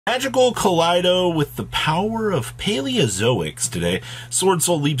Magical Kaleido with the power of Paleozoics today.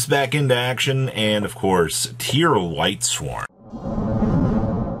 Swordsoul leaps back into action, and of course, Tier Lightsworn.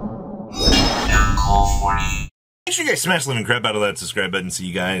 Make sure you guys smash the living crap out of that subscribe button so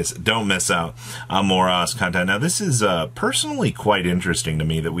you guys don't miss out on more content. Now, this is personally quite interesting to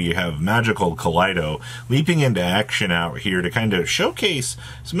me that we have Magical Kaleido leaping into action out here to kind of showcase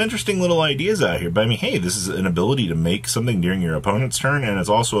some interesting little ideas out here. But I mean, hey, this is an ability to make something during your opponent's turn, and it's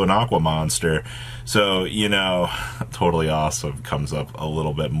also an aqua monster. So, you know, totally awesome. Comes up a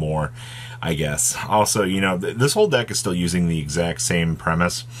little bit more, I guess. Also, you know, this whole deck is still using the exact same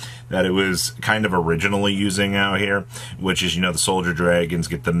premise that it was kind of originally using out here, which is, you know, the soldier dragons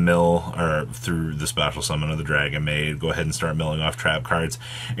get the mill, or through the special summon of the dragon maid, go ahead and start milling off trap cards,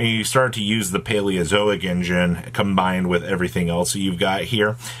 and you start to use the Paleozoic engine combined with everything else that you've got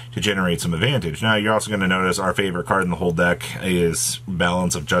here to generate some advantage. Now, you're also going to notice our favorite card in the whole deck is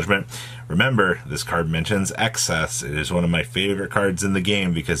Balance of Judgment. Remember, this card mentions excess. It is one of my favorite cards in the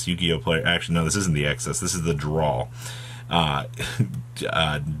game because Yugioh player, actually no, this isn't the excess, this is the draw.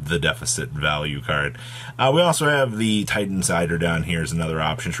 The deficit value card. We also have the Titan Cider down here as another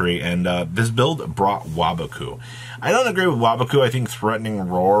option tree, and this build brought Waboku. I don't agree with Waboku. I think Threatening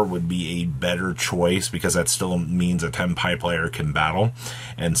Roar would be a better choice because that still means a Tenpai player can battle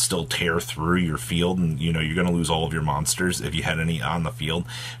and still tear through your field, and you know you're going to lose all of your monsters if you had any on the field,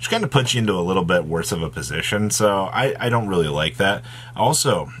 which kind of puts you into a little bit worse of a position, so I don't really like that.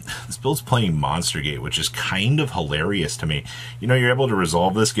 Also, this build's playing Monster Gate, which is kind of hilarious to me. You know, you're able to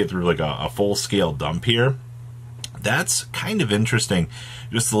resolve this, get through like a full-scale dump here. That's kind of interesting,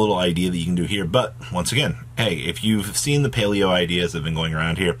 just a little idea that you can do here. But once again, hey, if you've seen the paleo ideas that have been going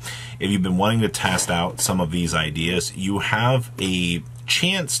around here, if you've been wanting to test out some of these ideas, you have a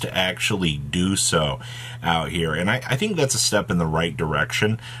chance to actually do so out here, and I think that's a step in the right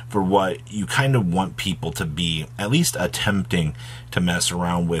direction for what you kind of want people to be at least attempting to mess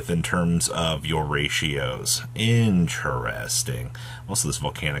around with in terms of your ratios. Interesting. Also, this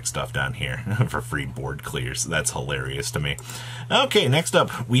volcanic stuff down here for free board clears. That's hilarious to me. Okay, next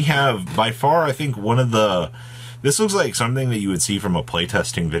up we have by far, I think, one of the... This looks like something that you would see from a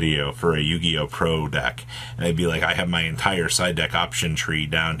playtesting video for a Yu-Gi-Oh! Pro deck. And they'd be like, I have my entire side deck option tree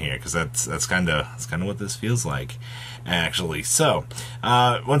down here, because that's kind of what this feels like, actually. So,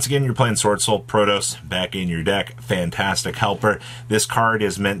 once again, you're playing Swordsoul Protos back in your deck. Fantastic helper. This card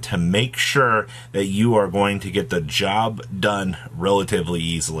is meant to make sure that you are going to get the job done relatively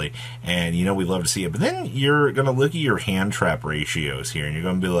easily. And, you know, we love to see it. But then you're going to look at your hand trap ratios here, and you're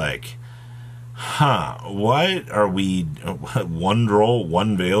going to be like, huh, what are we? One Droll,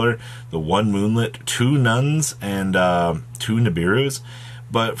 one Veiler, the one Moonlit, two Nuns, and two Nibirus.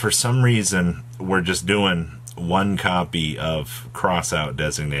 But for some reason, we're just doing one copy of Crossout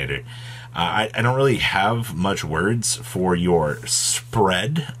Designator. I don't really have much words for your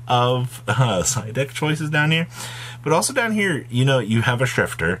spread of side deck choices down here. But also down here, you know, you have a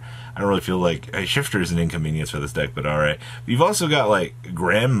Shifter. I don't really feel like a Shifter is an inconvenience for this deck, but alright. You've also got, like,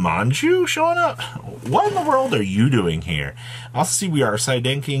 Grand Manju showing up. What in the world are you doing here? I also see we are side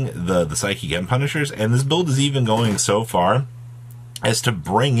decking the Psychic End Punishers, and this build is even going so far as to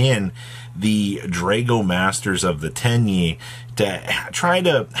bring in the Drago Masters of the Tenyi to try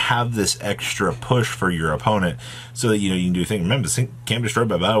to have this extra push for your opponent so that, you know, you can do things. Remember, this thing can't be destroyed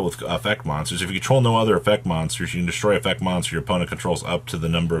by battle with effect monsters. If you control no other effect monsters, you can destroy effect monster your opponent controls up to the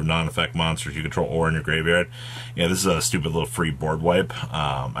number of non-effect monsters you control or in your graveyard. Yeah, this is a stupid little free board wipe.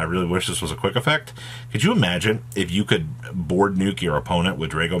 I really wish this was a quick effect. Could you imagine if you could board nuke your opponent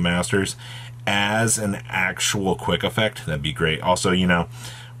with Drago Masters as an actual quick effect? That'd be great. Also, you know,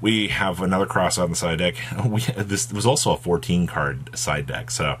 we have another cross on the side deck. This was also a 14-card side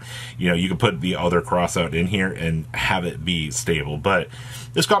deck, so, you know, you can put the other cross out in here and have it be stable. But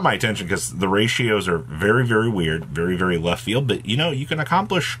this caught my attention because the ratios are very, very weird, very, very left field, but, you know, you can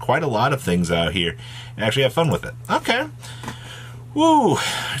accomplish quite a lot of things out here and actually have fun with it. Okay. Woo!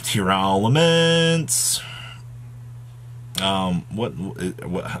 Tier Elements.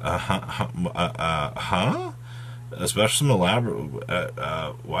 Especially some elaborate.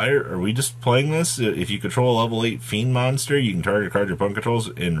 Why are we just playing this? If you control a level 8 Fiend monster, you can target a card your opponent controls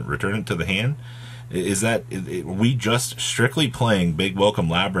and return it to the hand. Is that, are we just strictly playing Big Welcome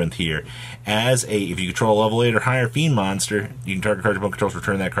Labyrinth here as a, if you control a level 8 or higher Fiend monster, you can target a card your opponent controls,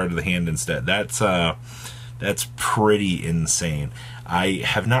 return that card to the hand instead? That's pretty insane. I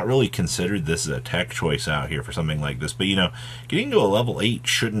have not really considered this as a tech choice out here for something like this, but you know, getting to a level 8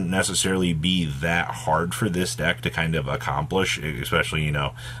 shouldn't necessarily be that hard for this deck to kind of accomplish, especially, you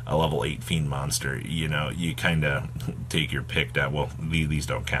know, a level 8 Fiend monster. You know, you kind of take your pick that, well, these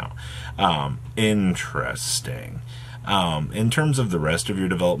don't count. Interesting. In terms of the rest of your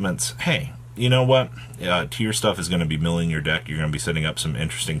developments, hey, you know what? Tier stuff is going to be milling your deck. You're going to be setting up some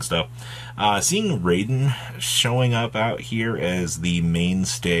interesting stuff. Seeing Raiden showing up out here as the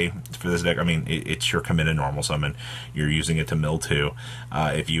mainstay for this deck, I mean, it's your committed normal summon. You're using it to mill too.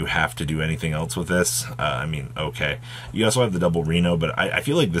 If you have to do anything else with this, I mean, okay. You also have the double Reno, but I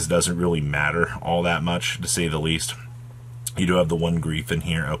feel like this doesn't really matter all that much, to say the least. You do have the one Grief in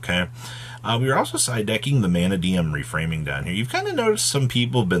here, okay. We are also side decking the Mana DM reframing down here. You've kind of noticed some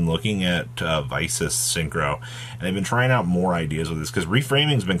people have been looking at Visus Synchro, and they've been trying out more ideas with this, because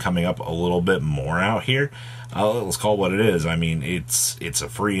reframing's been coming up a little bit more out here. Let's call it what it is. I mean, it's a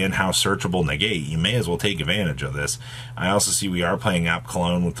free in-house searchable negate. You may as well take advantage of this. I also see we are playing App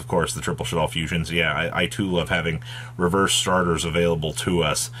Clone with, of course, the triple shuttle fusions. Yeah, I too love having reverse starters available to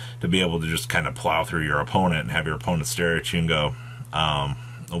us to be able to just kind of plow through your opponent and have your opponent stare at you and go,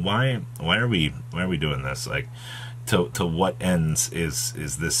 why are we doing this? Like, to what ends is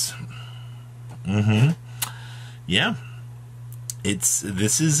this? Yeah,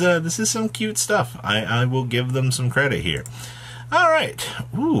 this is some cute stuff. I will give them some credit here. All right.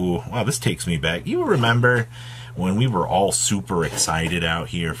 Ooh, wow, this takes me back. You remember when we were all super excited out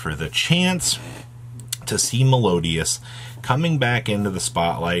here for the chance to see Melodious coming back into the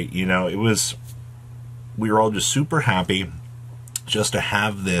spotlight? You know, we were all just super happy just to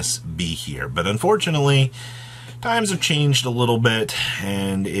have this be here. But unfortunately, times have changed a little bit,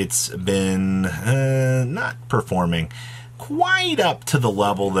 and it's been not performing quite up to the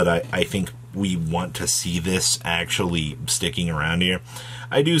level that I think we want to see this actually sticking around here.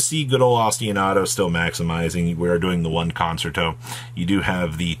 I do see good old Ostinato still maximizing. We are doing the one Concerto. You do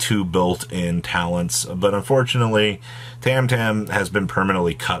have the 2 built-in talents, but unfortunately, Tam Tam has been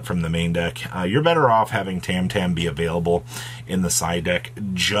permanently cut from the main deck. You're better off having Tam Tam be available in the side deck,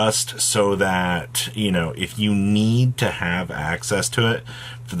 just so that, you know, if you need to have access to it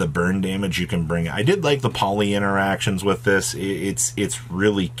for the burn damage, you can bring it. I did like the poly interactions with this. It's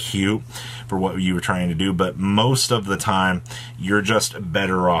really cute for what you were trying to do, but most of the time, you're just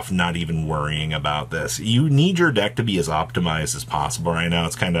better off not even worrying about this. You need your deck to be as optimized as possible right now.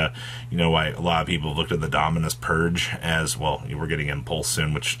 It's kind of, you know, why a lot of people have looked at the Dominus Purge as, well, we're getting Impulse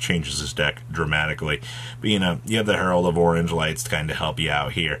soon, which changes his deck dramatically. But, you know, you have the Herald of Orange Lights to kind of help you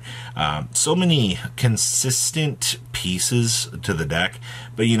out here. So many consistent pieces to the deck,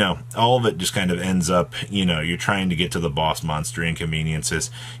 but, you know, all of it just kind of ends up, you know, you're trying to get to the boss monster inconveniences.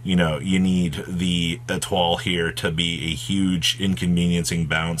 You know, you need the Etoile here to be a huge inconveniencing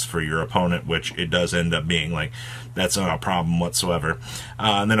bounce for your opponent, which it does end up being. Like, that's not a problem whatsoever.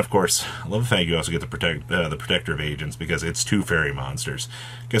 And then, of course, I love the fact you also get the Protector of Agents, because it's 2 fairy monsters.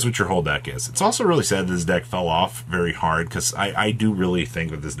 Guess what your whole deck is? It's also really sad that this deck fell off very hard, because I do really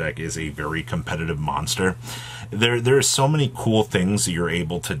think that this deck is a very competitive monster. There's so many cool things that you're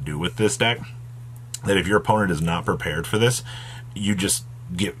able to do with this deck that if your opponent is not prepared for this, you just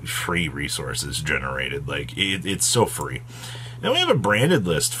get free resources generated. Like, it's so free. Now we have a branded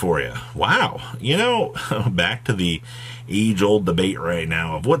list for you. Wow. You know, back to the age-old debate right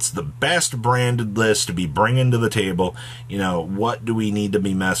now of what's the best branded list to be bringing to the table. You know, what do we need to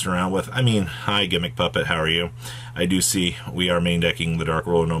be messing around with? I mean, hi, Gimmick Puppet, how are you? I do see we are main decking the Dark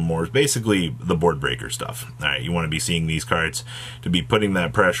Ruler No More. Basically, the board breaker stuff. All right, you want to be seeing these cards to be putting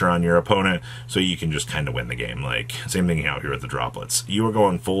that pressure on your opponent so you can just kind of win the game. Like, same thing out here with the droplets. You are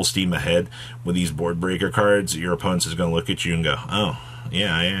going full steam ahead with these board breaker cards. Your opponent is going to look at you and go, oh,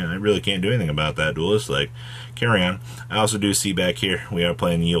 yeah, I really can't do anything about that, duelist. Like, carry on. I also do see back here, we are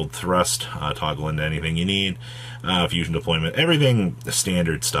playing Yield Thrust, toggle into anything you need, fusion deployment, everything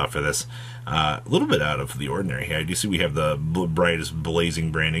standard stuff for this. A little bit out of the ordinary here. I do see we have the brightest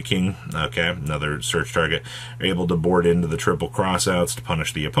blazing Branded King. Okay, another search target. Are able to board into the triple crossouts to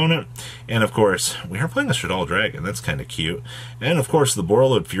punish the opponent. And of course, we are playing a Shadal Dragon. That's kind of cute. And of course, the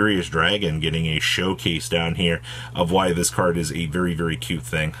Borreload Furious Dragon getting a showcase down here of why this card is a very, very cute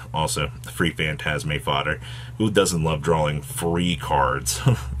thing. Also, free Phantasme fodder. Who doesn't love drawing free cards?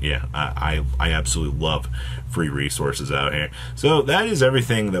 Yeah, I absolutely love free resources out here. So that is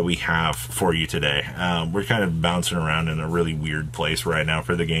everything that we have for you today. We're kind of bouncing around in a really weird place right now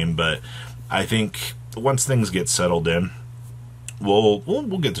for the game, but I think once things get settled in,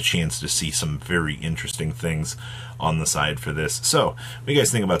 we'll get the chance to see some very interesting things on the side for this. So, what do you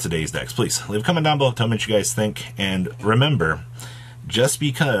guys think about today's decks? Please leave a comment down below. Tell me what you guys think, and remember, Just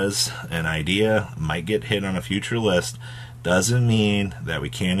because an idea might get hit on a future list doesn't mean that we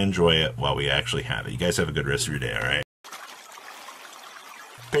can't enjoy it while we actually have it. You guys have a good rest of your day, alright?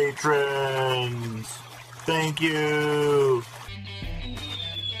 Patrons! Thank you!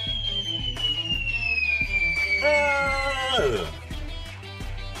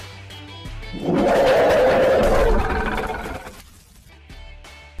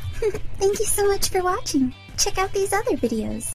 Thank you so much for watching. Check out these other videos.